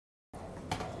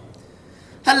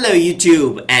Hello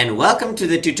YouTube and welcome to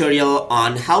the tutorial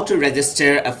on how to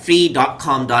register a free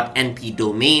 .com.np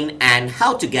domain and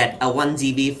how to get a 1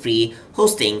 GB free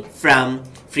hosting from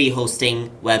free hosting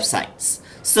websites.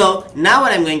 So now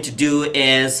what I'm going to do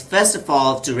is, first of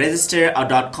all, to register a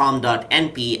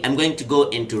 .com.np, I'm going to go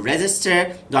into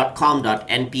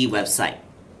register.com.np website.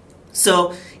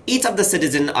 So each of the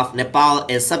citizen of Nepal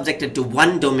is subjected to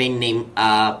one domain name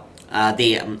to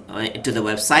the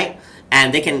website,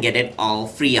 and they can get it all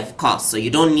free of cost. So you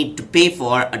don't need to pay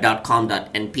for a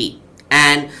 .com.np.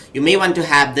 And you may want to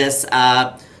have this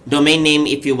domain name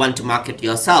if you want to market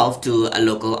yourself to a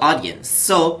local audience.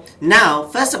 So now,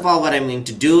 first of all, what I'm going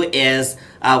to do is,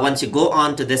 once you go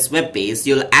on to this web page,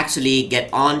 you'll actually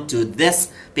get on to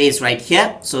this page right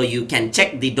here. So you can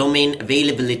check the domain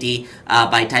availability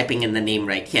by typing in the name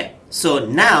right here. So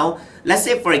now, let's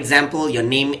say, for example, your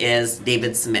name is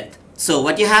David Smith. So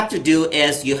what you have to do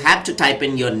is you have to type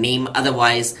in your name,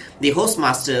 otherwise the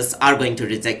hostmasters are going to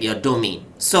reject your domain.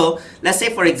 So let's say,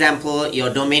 for example,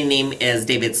 your domain name is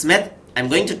David Smith. I'm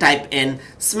going to type in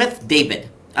Smith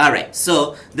David. Alright,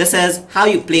 so this is how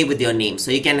you play with your name. So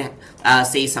you can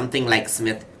say something like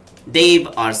Smith Dave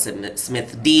or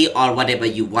Smith D or whatever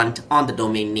you want on the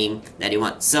domain name that you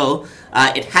want. So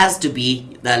it has to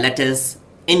be the letters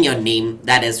in your name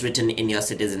that is written in your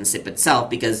citizenship itself,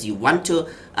 because you want to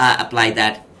apply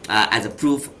that as a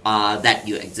proof that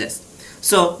you exist.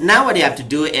 So now what you have to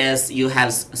do is you have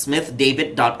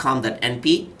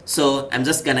smithdavid.com.np. So I'm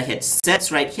just gonna hit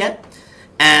search right here,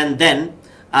 and then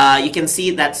you can see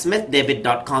that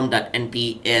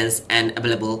smithdavid.com.np is an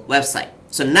available website.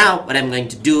 So now what I'm going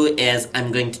to do is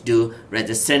I'm going to do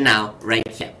register now right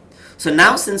here. So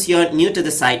now, since you're new to the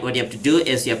site, what you have to do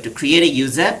is you have to create a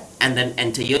user and then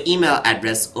enter your email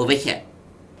address over here.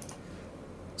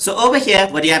 So over here,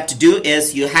 what you have to do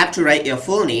is you have to write your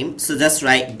full name. So just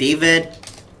write David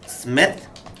Smith,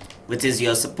 which is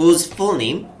your supposed full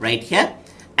name right here.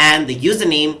 And the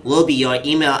username will be your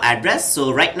email address.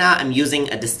 So right now I'm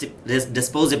using a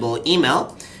disposable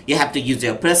email. You have to use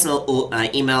your personal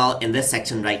email in this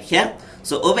section right here.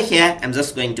 So over here, I'm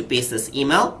just going to paste this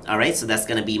email. Alright, so that's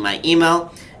going to be my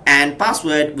email. And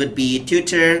password would be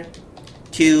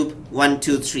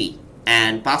tutortube123.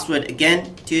 And password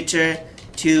again,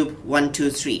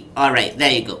 tutortube123. Alright,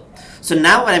 there you go. So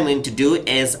now what I'm going to do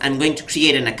is I'm going to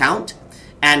create an account.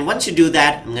 And once you do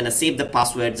that, I'm going to save the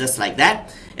password just like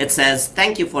that. It says,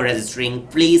 thank you for registering.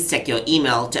 Please check your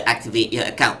email to activate your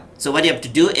account. So what you have to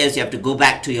do is you have to go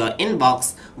back to your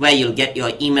inbox where you'll get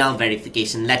your email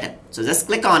verification letter. So just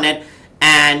click on it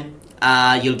and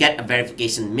you'll get a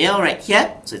verification mail right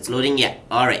here. So it's loading here.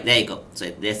 Alright, there you go.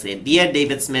 So they say, Dear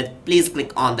David Smith, please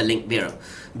click on the link below.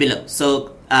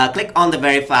 So click on the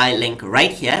verify link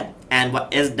right here, and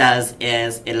what it does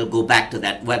is it'll go back to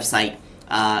that website,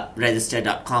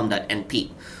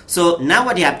 register.com.np. So now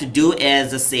what you have to do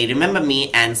is just say remember me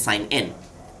and sign in.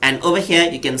 And over here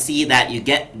you can see that you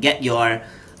get your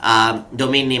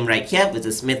domain name right here, which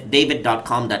is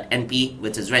smithdavid.com.np,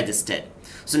 which is registered.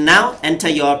 So now enter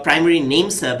your primary name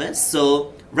service.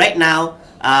 So right now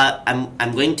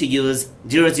I'm going to use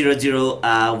 000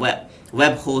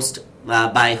 web host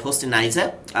by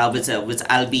Hostinizer, which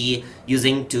I'll be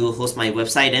using to host my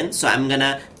website in. So I'm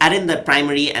gonna add in the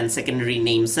primary and secondary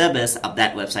name service of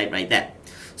that website right there.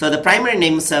 So the primary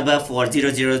name server for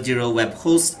 000 web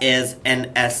host is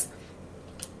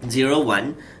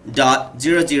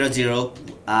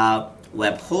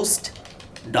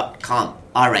ns01.000webhost.com.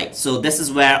 Alright, so this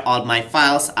is where all my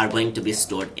files are going to be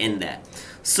stored in there.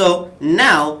 So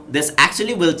now this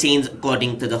actually will change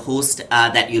according to the host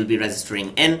that you'll be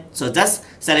registering in. So just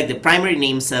select the primary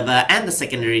name server and the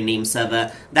secondary name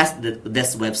server. That's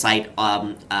this website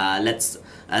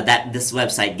that this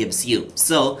website gives you.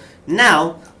 So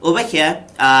now over here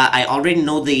I already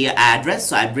know the address,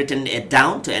 so I've written it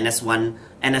down to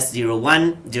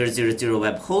ns01.000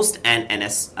 web host and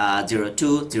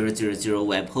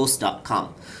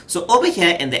ns02.000webhost.com. So over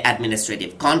here in the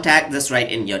administrative contact, just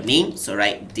write in your name. So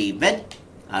write David,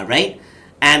 alright,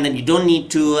 and then you don't need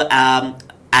to add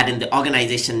in the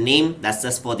organization name. That's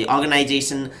just for the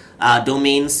organization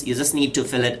domains. You just need to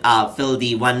fill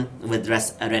the one with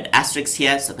red asterisk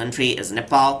here. So country is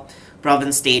Nepal,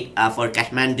 province state for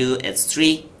Kathmandu it's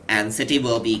 3, and city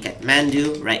will be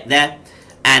Kathmandu right there.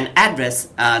 And address,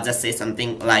 just say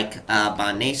something like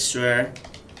Baneshwar,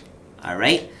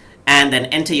 alright. And then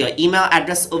enter your email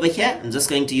address over here. I'm just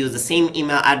going to use the same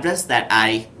email address that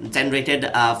I generated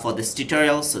for this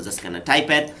tutorial. So just gonna type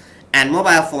it. And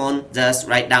mobile phone, just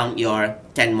write down your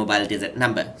 10 mobile digit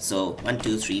number. So 1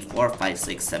 2 3 4 5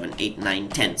 6 7 8 9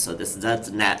 10. So this is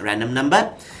a random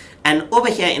number. And over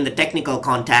here in the technical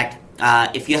contact,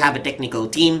 if you have a technical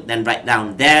team, then write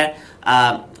down there,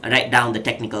 write down the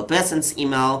technical person's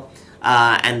email,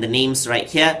 and the names right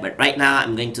here. But right now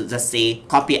I'm going to just say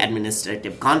copy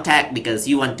administrative contact because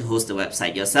you want to host the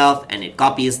website yourself, and it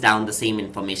copies down the same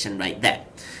information right there.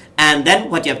 And then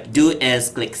what you have to do is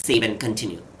click save and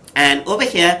continue. And over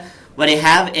here what I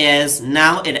have is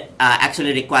now it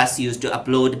actually requires you to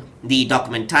upload the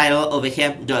document title over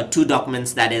here, the two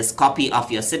documents, that is copy of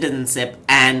your citizenship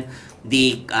and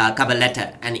the cover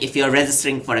letter. And if you're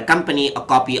registering for a company, a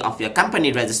copy of your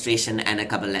company registration and a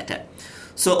cover letter.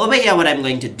 So over here what I'm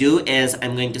going to do is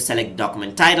I'm going to select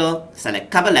document title,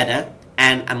 select cover letter,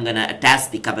 and I'm going to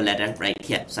attach the cover letter right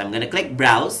here. So I'm going to click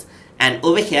browse, and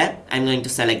over here I'm going to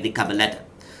select the cover letter.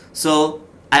 So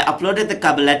I uploaded the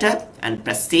cover letter and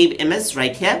press save image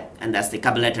right here, and that's the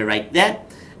cover letter right there.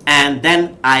 And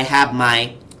then I have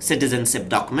my citizenship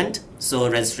document. So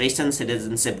registration,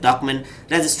 citizenship document,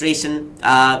 registration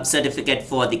certificate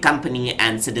for the company,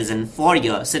 and citizen for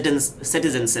your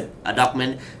citizenship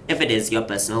document if it is your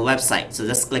personal website. So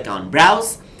just click on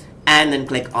browse and then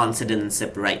click on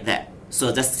citizenship right there.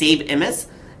 So just save image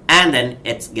and then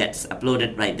it gets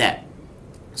uploaded right there.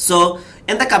 So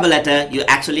in the cover letter you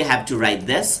actually have to write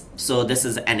this. So this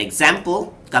is an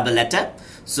example cover letter.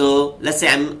 So let's say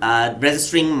I'm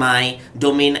registering my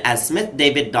domain as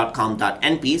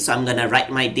smithdavid.com.np. So I'm going to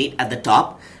write my date at the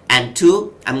top, and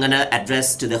 2, I'm going to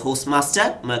address to the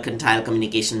hostmaster, Mercantile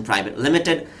Communication Private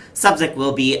Limited. Subject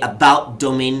will be about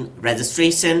domain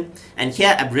registration, and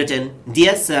here I've written,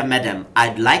 dear sir, madam,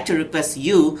 I'd like to request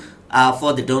you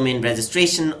for the domain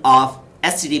registration of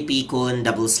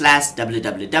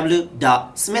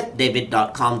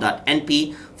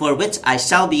http://www.smithdavid.com.np, for which I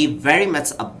shall be very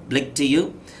much obliged to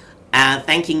you, and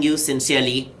thanking you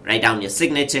sincerely. Write down your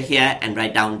signature here and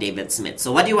write down David Smith.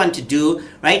 So what you want to do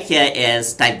right here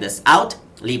is type this out,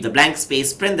 leave the blank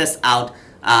space, print this out,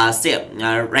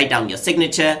 write down your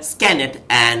signature, scan it,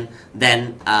 and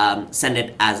then send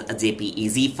it as a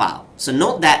JPEG file. So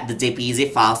note that the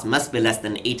JPEG files must be less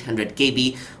than 800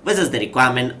 KB, which is the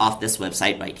requirement of this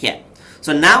website right here.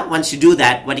 So now once you do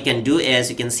that, what you can do is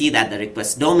you can see that the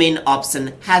request domain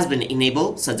option has been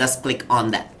enabled. So just click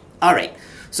on that. Alright,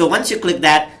 so once you click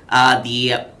that,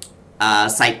 the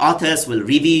site authors will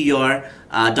review your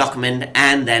document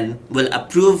and then will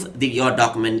approve your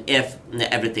document if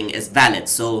everything is valid.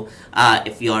 So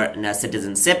if your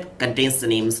citizenship contains the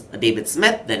names David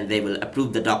Smith, then they will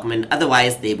approve the document.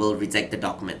 Otherwise they will reject the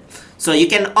document. So you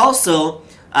can also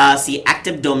see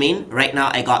active domain. Right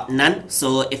now I got none.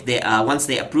 So if they once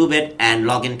they approve it and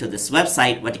log into this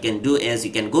website, what you can do is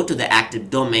you can go to the active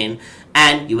domain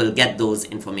and you will get those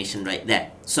information right there.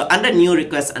 So under new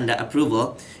request, under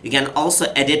approval, you can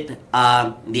also edit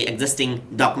the existing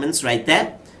documents right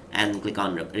there and click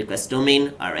on request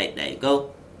domain. Alright, there you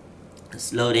go.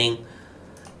 It's loading.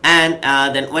 And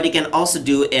then what you can also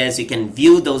do is you can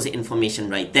view those information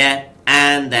right there,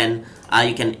 and then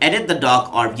you can edit the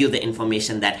doc or view the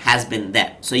information that has been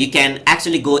there. So you can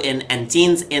actually go in and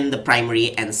change in the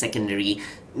primary and secondary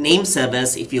name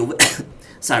servers if you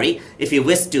sorry, if you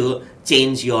wish to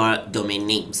change your domain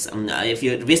names, if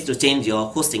you wish to change your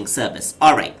hosting service.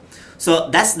 Alright, so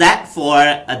that's that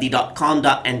for the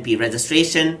 .com.np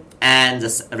registration, and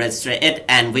just register it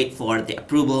and wait for the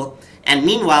approval. And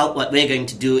meanwhile, what we're going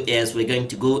to do is we're going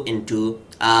to go into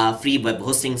a free web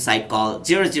hosting site called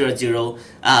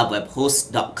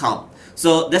 000webhost.com.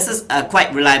 So this is a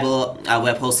quite reliable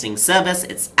web hosting service.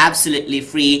 It's absolutely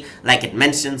free, like it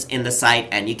mentions in the site,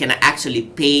 and you can actually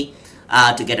pay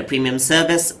to get a premium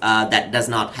service that does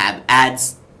not have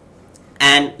ads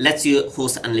and lets you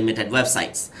host unlimited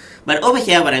websites. But over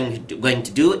here, what I'm going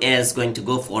to do is going to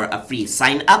go for a free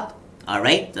sign up.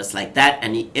 Alright, just like that,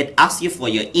 and it asks you for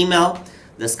your email.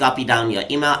 Just copy down your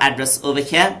email address over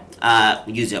here.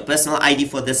 Use your personal ID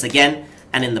for this again,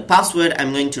 and in the password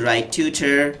I'm going to write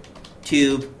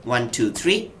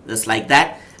tutortube123, just like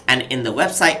that. And in the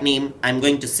website name I'm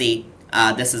going to say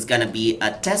this is gonna be a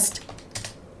test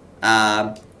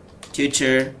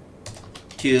tutor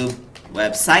tube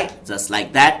website, just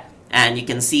like that. And you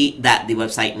can see that the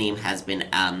website name has been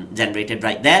generated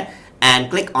right there,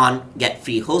 and click on get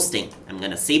free hosting. I'm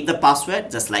gonna save the password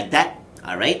just like that.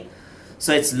 Alright,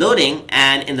 so it's loading,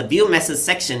 and in the view message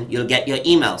section you'll get your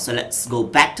email. So let's go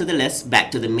back to the list,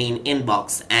 back to the main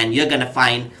inbox, and you're gonna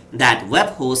find that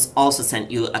webhost also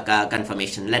sent you a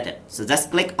confirmation letter. So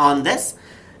just click on this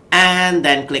and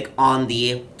then click on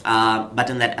the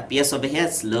button that appears over here.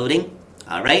 It's loading.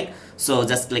 Alright, so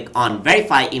just click on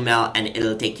verify email and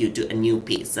it'll take you to a new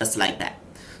page, just like that.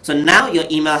 So now your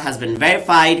email has been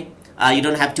verified. you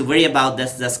don't have to worry about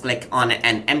this. Just click on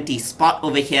an empty spot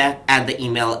over here and the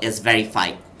email is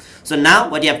verified. So now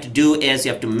what you have to do is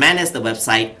you have to manage the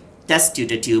website, test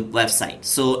TutorTube website.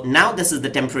 So now this is the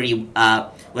temporary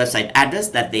website address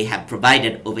that they have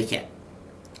provided over here.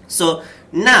 So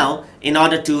now in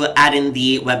order to add in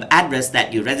the web address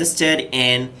that you registered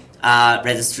in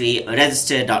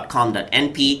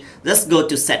register.com.np, just go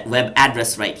to set web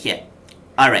address right here.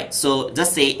 Alright, so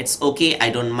just say it's okay, I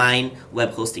don't mind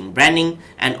web hosting branding,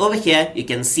 and over here you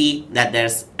can see that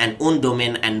there's an own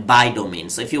domain and buy domain.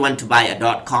 So if you want to buy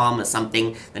a .com or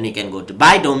something, then you can go to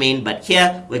buy domain, but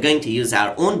here we're going to use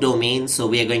our own domain, so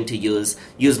we are going to use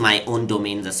my own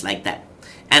domain just like that.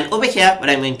 And over here what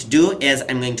I'm going to do is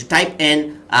I'm going to type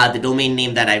in the domain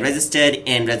name that I registered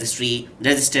in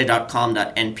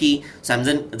register.com.np. So I'm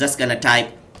just gonna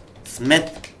type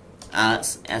Smith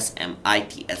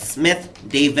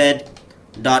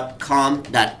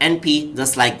smithdavid.com.np,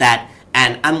 just like that,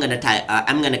 and I'm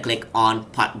gonna click on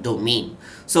part domain.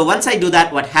 So once I do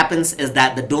that, what happens is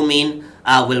that the domain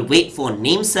will wait for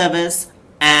name service,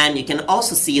 and you can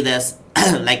also see this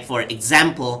like for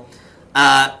example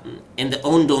in the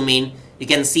own domain, you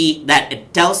can see that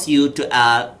it tells you to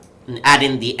add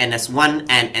in the NS1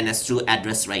 and NS2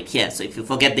 address right here. So if you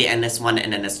forget the NS1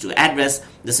 and NS2 address,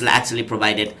 this will actually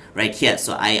provide it right here.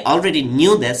 So I already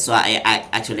knew this, so I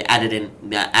actually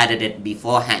added it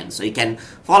beforehand. So you can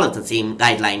follow the same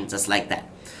guideline just like that.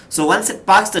 So once it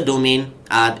parks the domain,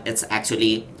 it's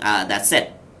actually that's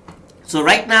it. So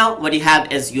right now what you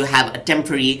have is you have a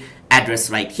temporary address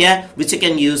right here, which you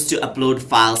can use to upload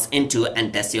files into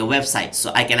and test your website.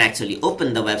 So I can actually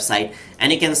open the website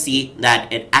and you can see that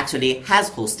it actually has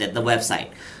hosted the website.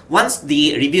 Once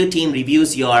the review team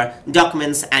reviews your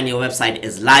documents and your website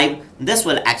is live, this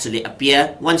will actually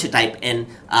appear once you type in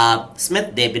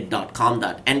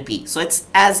smithdavid.com.np. So it's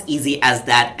as easy as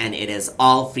that, and it is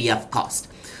all free of cost.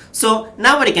 So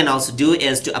now what you can also do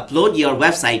is to upload your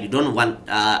website. You don't want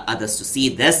others to see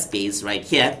this space right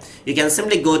here. You can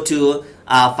simply go to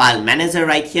file manager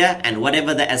right here, and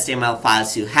whatever the HTML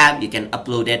files you have, you can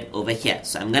upload it over here.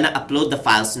 So I'm going to upload the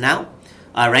files now.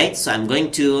 Alright, so I'm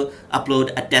going to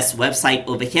upload a test website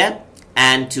over here.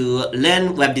 And to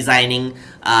learn web designing,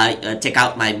 check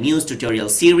out my Muse tutorial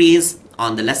series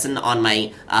on the lesson on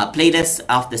my playlist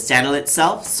of this channel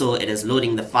itself. So it is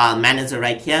loading the file manager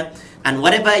right here. And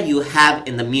whatever you have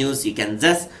in the Muse, you can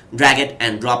just drag it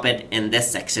and drop it in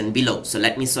this section below. So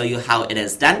let me show you how it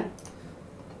is done.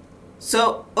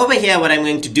 So over here what I'm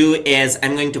going to do is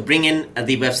I'm going to bring in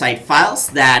the website files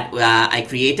that I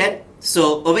created.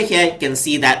 So over here you can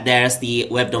see that there's the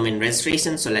web domain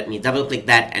registration. So let me double click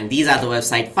that, and these are the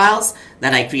website files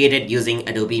that I created using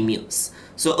Adobe Muse.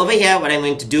 So over here what I'm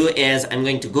going to do is I'm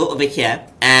going to go over here,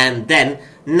 and then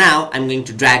now I'm going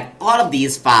to drag all of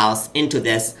these files into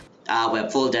this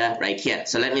web folder right here.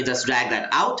 So let me just drag that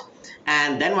out,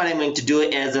 and then what I'm going to do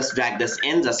is just drag this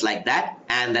in just like that,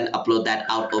 and then upload that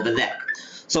out over there.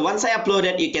 So once I upload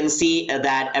it, you can see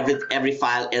that every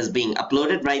file is being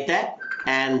uploaded right there,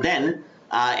 and then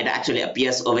it actually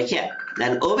appears over here.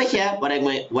 Then over here what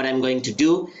I'm going to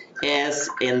do is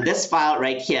in this file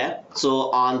right here, so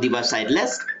on the website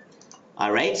list,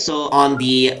 alright, so on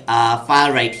the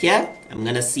file right here, I'm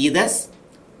gonna see this.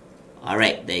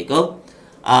 Alright, there you go.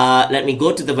 Let me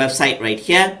go to the website right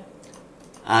here.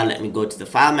 Let me go to the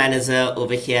file manager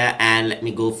over here, and let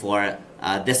me go for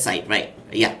this site, right?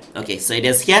 Yeah, okay, so it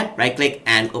is here. Right click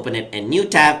and open it in new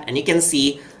tab, and you can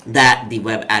see that the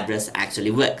web address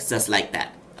actually works just like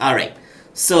that. Alright,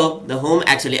 so the home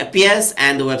actually appears,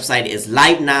 and the website is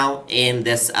live now in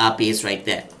this page right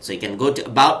there. So you can go to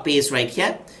about page right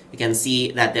here. You can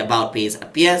see that the about page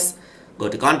appears. Go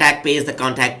to contact page, the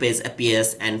contact page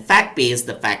appears, and fact page,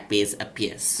 the fact page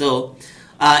appears. So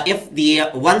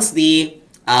once the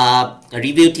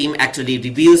review team actually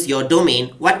reviews your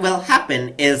domain, what will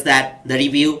happen is that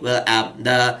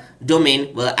the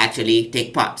domain will actually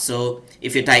take part. So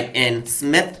if you type in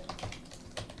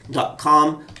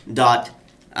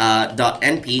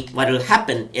smith.com.np, what will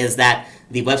happen is that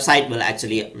the website will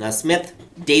actually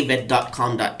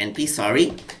smithdavid.com.np,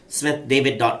 sorry,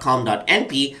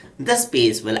 smithdavid.com.np, this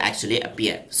page will actually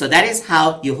appear. So that is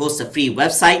how you host a free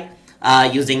website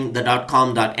using the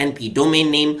 .com.np domain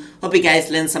name. Hope you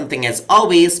guys learned something as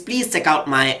always. Please check out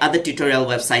my other tutorial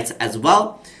websites as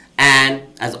well. And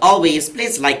as always,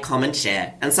 please like, comment,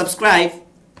 share, and subscribe.